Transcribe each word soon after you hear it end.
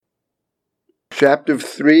Chapter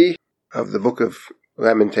 3 of the book of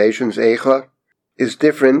Lamentations, Eicha, is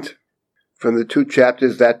different from the two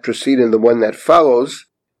chapters that precede and the one that follows.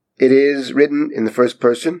 It is written in the first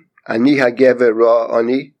person, Ani hagever ra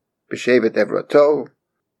ani b'shevet evrato.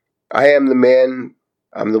 I am the man,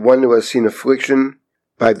 I'm the one who has seen affliction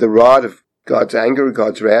by the rod of God's anger,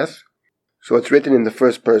 God's wrath. So it's written in the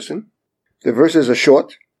first person. The verses are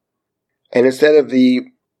short, and instead of the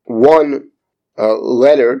one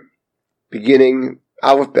letter beginning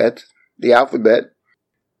alphabet, the alphabet,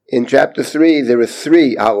 in chapter 3 there are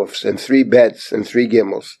 3 alepphs and 3 bets and 3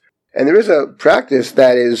 gimels. And there is a practice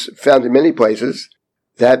that is found in many places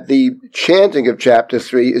that the chanting of chapter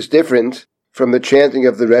 3 is different from the chanting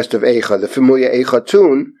of the rest of Eicha, the familiar Eicha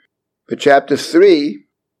tune. But chapter 3,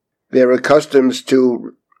 there are customs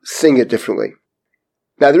to sing it differently.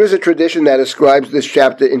 Now there is a tradition that ascribes this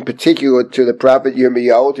chapter in particular to the prophet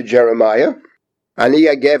Yirmiyahu, to Jeremiah. Ani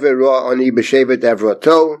hagever ra ani b'shevet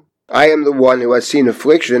evrato. I am the one who has seen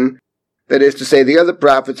affliction. That is to say, the other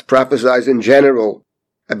prophets prophesied in general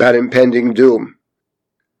about impending doom,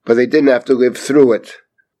 but they didn't have to live through it.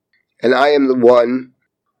 And I am the one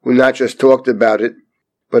who not just talked about it,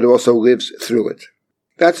 but also lives through it.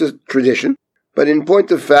 That's a tradition. But in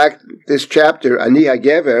point of fact, this chapter, Ani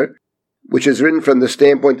hagever, which is written from the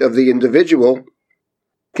standpoint of the individual,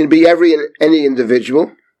 can be any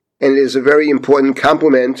individual, and it is a very important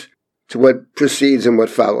complement to what precedes and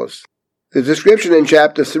what follows. The description in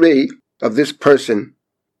chapter 3 of this person,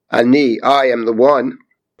 Ani, I am the one,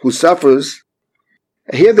 who suffers,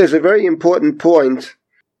 here there's a very important point,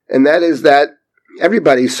 and that is that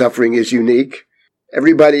everybody's suffering is unique.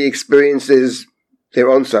 Everybody experiences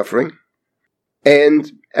their own suffering,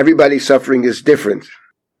 and everybody's suffering is different.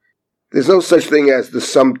 There's no such thing as the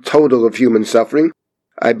sum total of human suffering.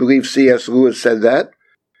 I believe C.S. Lewis said that,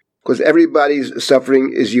 because everybody's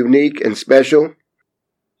suffering is unique and special,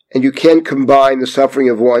 and you can't combine the suffering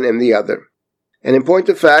of one and the other. And in point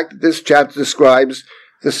of fact, this chapter describes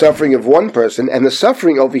the suffering of one person, and the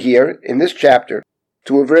suffering over here in this chapter,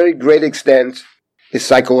 to a very great extent, is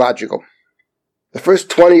psychological. The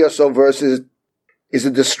first 20 or so verses is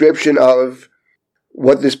a description of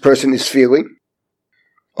what this person is feeling.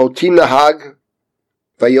 Oti nahag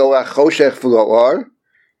vayolach choshech v'lo or.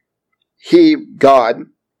 He, God,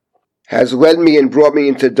 has led me and brought me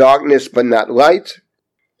into darkness but not light.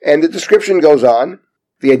 And the description goes on.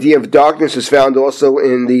 The idea of darkness is found also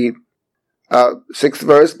in the 6th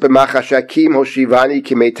verse. B'machashakim hoshivani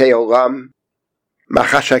kimetei olam.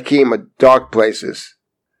 Machashakim are dark places.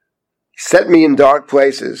 Set me in dark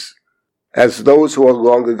places as those who are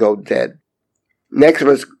long ago dead. Next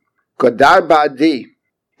verse. Godar ba'adi.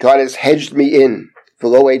 God has hedged me in.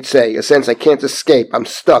 V'lo eitzei. A sense I can't escape. I'm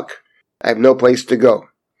stuck. I have no place to go.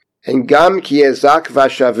 And gam ki ezak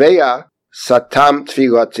vashaveya satam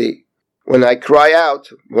tfilati. When I cry out,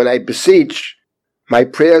 when I beseech, my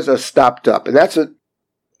prayers are stopped up. And that's a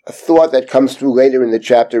thought that comes through later in the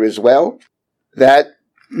chapter as well, that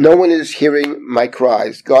no one is hearing my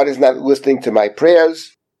cries. God is not listening to my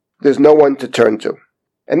prayers. There's no one to turn to.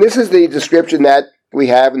 And this is the description that we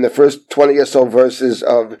have in the first 20 or so verses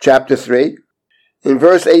of chapter 3. In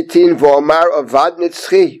verse 18, V'omar avad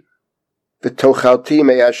nitzchi. V'tochalti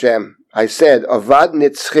me Hashem. I said, Avad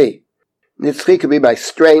nitzchi. Nitzchi could be my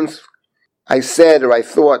strength. I said, or I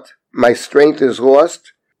thought, my strength is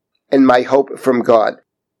lost, and my hope from God.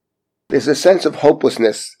 There's a sense of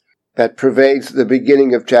hopelessness that pervades the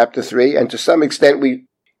beginning of chapter 3, and to some extent we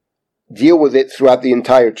deal with it throughout the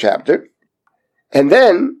entire chapter. And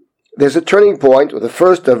then there's a turning point, or the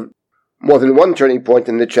first of more than one turning point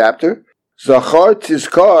in the chapter. Zachar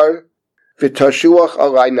tizkar v'tashuach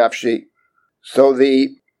alai nafshi. So the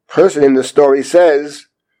person in the story says,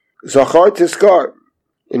 Zachar tizkar,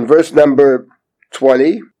 in verse number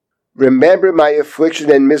 20, remember my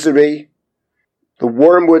affliction and misery, the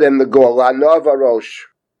wormwood and the gall, la'no avarosh.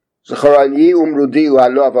 Zachar ani umrudi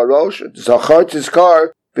la'no avarosh, Zachar tizkar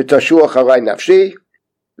v'tashuach alai nafshi,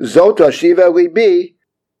 zot ashiva libi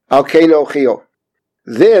al kein ochio.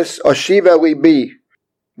 This ashiva libi,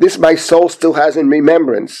 this my soul still has in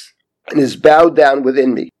remembrance, and is bowed down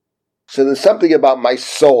within me. So there's something about my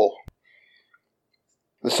soul.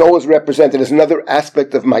 The soul is represented as another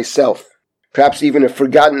aspect of myself, perhaps even a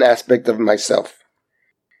forgotten aspect of myself.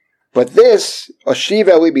 But this,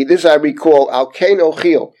 Ashiva Libi, this I recall, Al Kein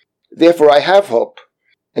Ochil, therefore I have hope.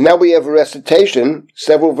 And now we have a recitation,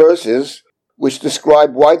 several verses, which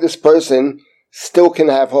describe why this person still can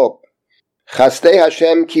have hope. Chastei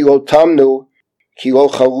Hashem ki lo tamnu, ki lo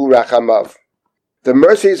chalu rachamav. The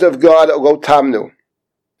mercies of God, lo tamnu,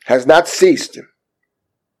 has not ceased.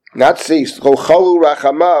 Not ceased. Lo chalu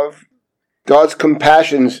rachamav God's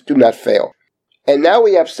compassions do not fail. And now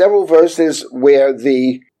we have several verses where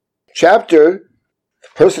the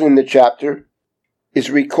person in the chapter, is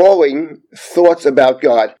recalling thoughts about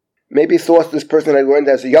God. Maybe thoughts this person had learned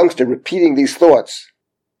as a youngster, repeating these thoughts,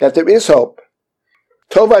 that there is hope.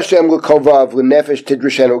 Tov Hashem l'kovav l'nefesh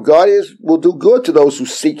tidrashenu. God will do good to those who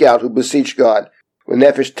seek out, who beseech God.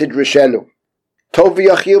 L'nefesh tidrashenu. Tov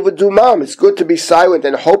v'yachil v'dumam. It's good to be silent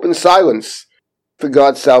and hope in silence for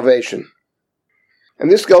God's salvation. And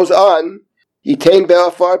this goes on. Yitain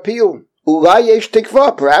be'afar piu. Ulai yesh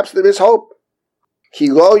tikva. Perhaps there is hope. Ki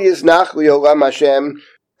lo yiznach li'olam Hashem.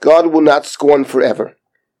 God will not scorn forever.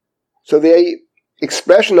 So the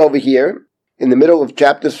expression over here, in the middle of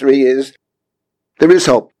chapter 3, is there is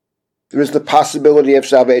hope. There is the possibility of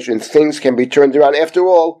salvation. Things can be turned around. After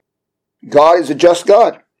all, God is a just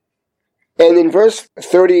God. And in verse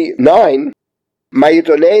 39,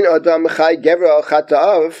 Ma'itonein adam chai gever al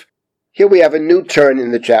chata'av, here we have a new turn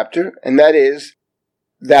in the chapter, and that is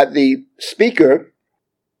that the speaker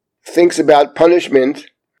thinks about punishment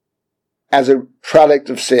as a product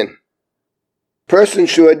of sin. Person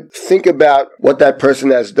should think about what that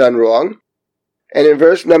person has done wrong. And in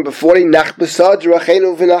verse number 40, Nach besad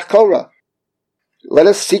rachenu v'nachkora. Let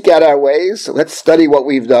us seek out our ways. Let's study what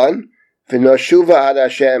we've done. V'noshuva ad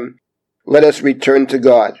Hashem. Let us return to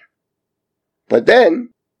God. But then,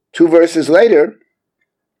 2 verses later,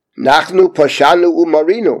 Nachnu pashanu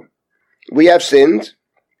umarinu. We have sinned.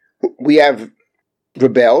 We have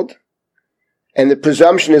rebelled. And the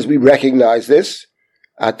presumption is we recognize this.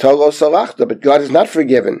 Atolo salachta, but God is not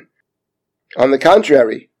forgiven. On the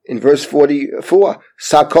contrary, in verse 44,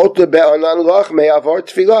 Sakota be'onan loch me'avar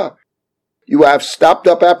tefillah. You have stopped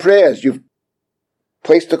up our prayers. You've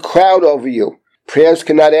placed a cloud over you. Prayers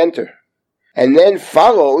cannot enter. And then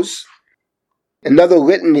follows another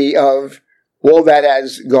litany of all that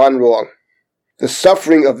has gone wrong. The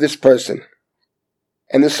suffering of this person.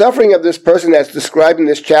 And the suffering of this person as described in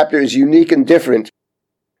this chapter is unique and different,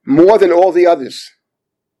 more than all the others.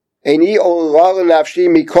 And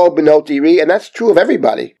that's true of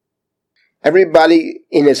everybody. Everybody,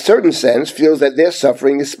 in a certain sense, feels that their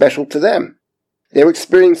suffering is special to them. They're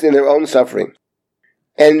experiencing their own suffering.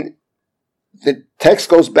 And the text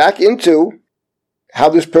goes back into how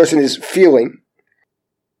this person is feeling.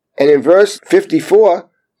 And in verse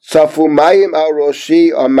 54, Safu mayim al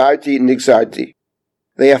roshi amarti nixarti.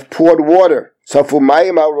 They have poured water. Safu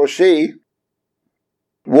mayim al roshi.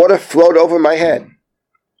 Water flowed over my head.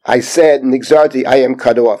 I said, nixarti, I am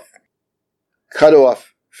cut off. Cut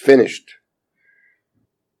off. Finished.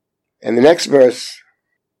 And the next verse,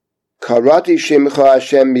 Karati shimcha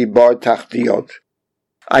Hashem mibar tachtiot.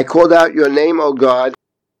 I called out your name, O God,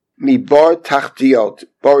 mibar tachtiot.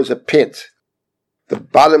 Bar is a pit. The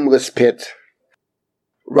bottomless pit.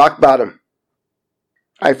 Rock bottom.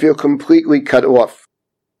 I feel completely cut off.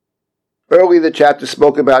 Early the chapter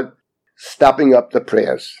spoke about stopping up the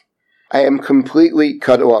prayers. I am completely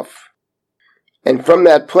cut off. And from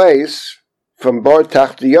that place, from bar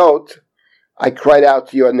tachtiot, I cried out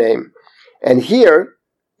to your name. And here,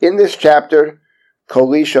 in this chapter,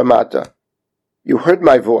 Koli Shamata, you heard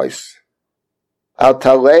my voice. Al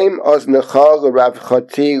talem oznecha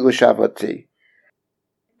l'ravchati l'shavati.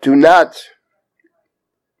 Do not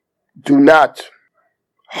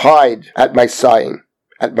hide at my sighing,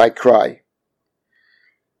 at my cry.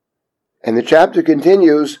 And the chapter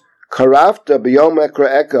continues, Karafta b'yom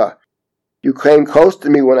ekra'eka. You came close to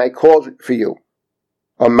me when I called for you.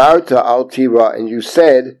 Amarta al tira, and you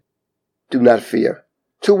said, do not fear.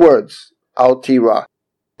 2 words, al tira.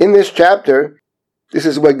 In this chapter, this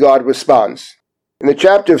is where God responds. In the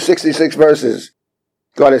chapter of 66 verses,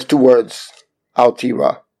 God has 2 words, al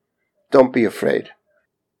tira. Don't be afraid.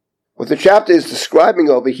 What the chapter is describing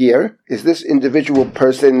over here is this individual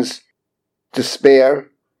person's despair,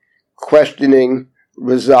 questioning,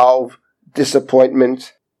 resolve,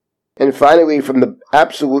 disappointment, and finally from the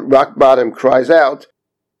absolute rock bottom cries out,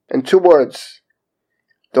 and 2 words,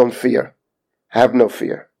 don't fear, have no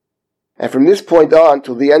fear. And from this point on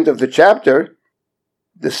till the end of the chapter,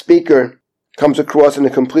 the speaker comes across in a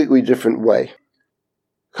completely different way.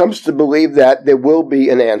 Comes to believe that there will be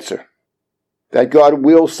an answer, that God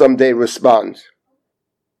will someday respond.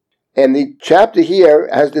 And the chapter here,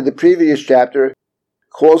 as did the previous chapter,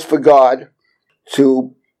 calls for God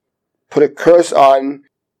to put a curse on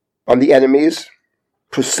the enemies,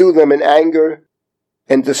 pursue them in anger,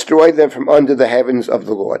 and destroy them from under the heavens of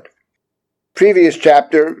the Lord.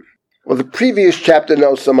 The previous chapter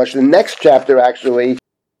knows so much. The next chapter actually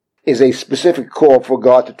is a specific call for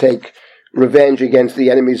God to take revenge against the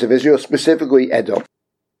enemies of Israel, specifically Edom.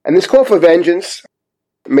 And this call for vengeance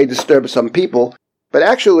may disturb some people, but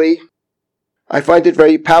actually, I find it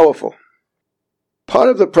very powerful. Part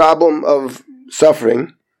of the problem of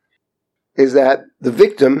suffering is that the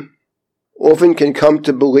victim often can come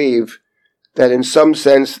to believe that in some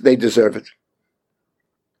sense they deserve it.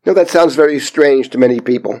 Now that sounds very strange to many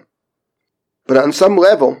people, but on some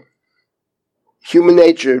level, human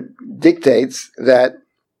nature dictates that,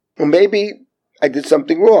 well, maybe I did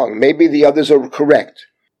something wrong, maybe the others are correct.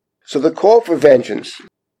 So the call for vengeance,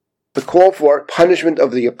 the call for punishment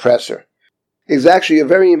of the oppressor, is actually a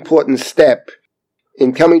very important step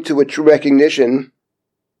in coming to a true recognition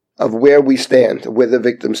of where we stand, where the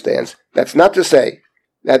victim stands. That's not to say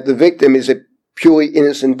that the victim is a purely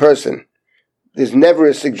innocent person. There's never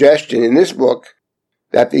a suggestion in this book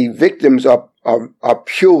that the victims are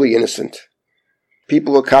purely innocent.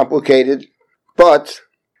 People are complicated, but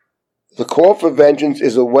the call for vengeance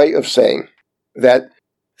is a way of saying that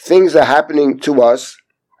things are happening to us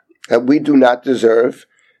that we do not deserve,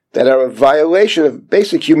 that are a violation of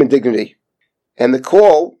basic human dignity. And the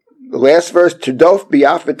call, the last verse, Tudof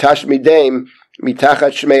biaf v'tashmidem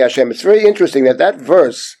mitachat shmei Hashem. It's very interesting that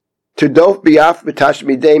verse, Tudof biaf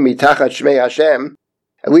v'tashmidem mitachat shmei Hashem,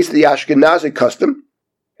 at least the Ashkenazi custom,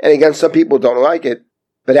 and again, some people don't like it,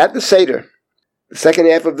 but at the Seder, the second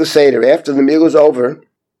half of the Seder, after the meal is over,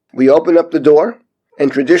 we open up the door,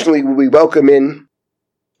 and traditionally we welcome in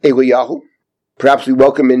Eliyahu. Perhaps we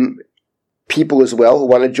welcome in people as well who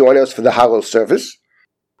want to join us for the Hallel service.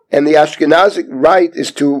 And the Ashkenazic rite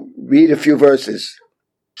is to read a few verses.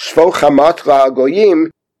 Shvo chamatcha goyim,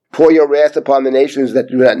 pour your wrath upon the nations that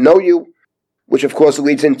do not know you, which of course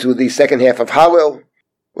leads into the second half of Hallel,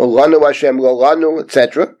 Lo lanu Hashem, lo lanu,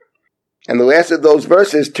 etc. And the last of those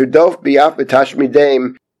verses, Tudof biaf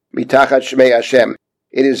v'tashmidem mitachat shmei Hashem.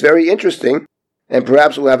 It is very interesting, and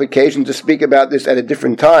perhaps we'll have occasion to speak about this at a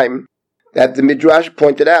different time, that the Midrash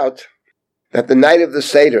pointed out that the night of the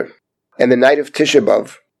Seder and the night of Tisha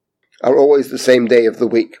B'Av are always the same day of the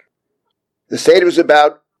week. The Seder is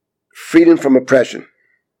about freedom from oppression.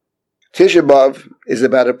 Tisha B'Av is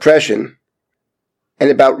about oppression and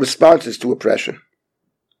about responses to oppression,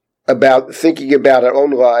 about thinking about our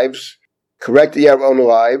own lives, correcting our own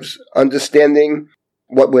lives, understanding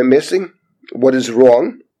what we're missing, what is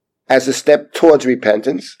wrong, as a step towards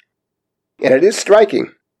repentance. And it is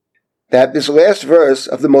striking that this last verse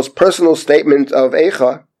of the most personal statement of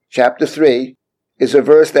Eicha, chapter 3, is a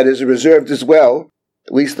verse that is reserved as well,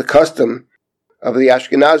 at least the custom of the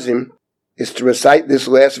Ashkenazim, is to recite this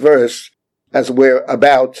last verse as we're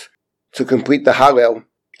about to complete the Hallel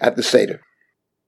at the Seder.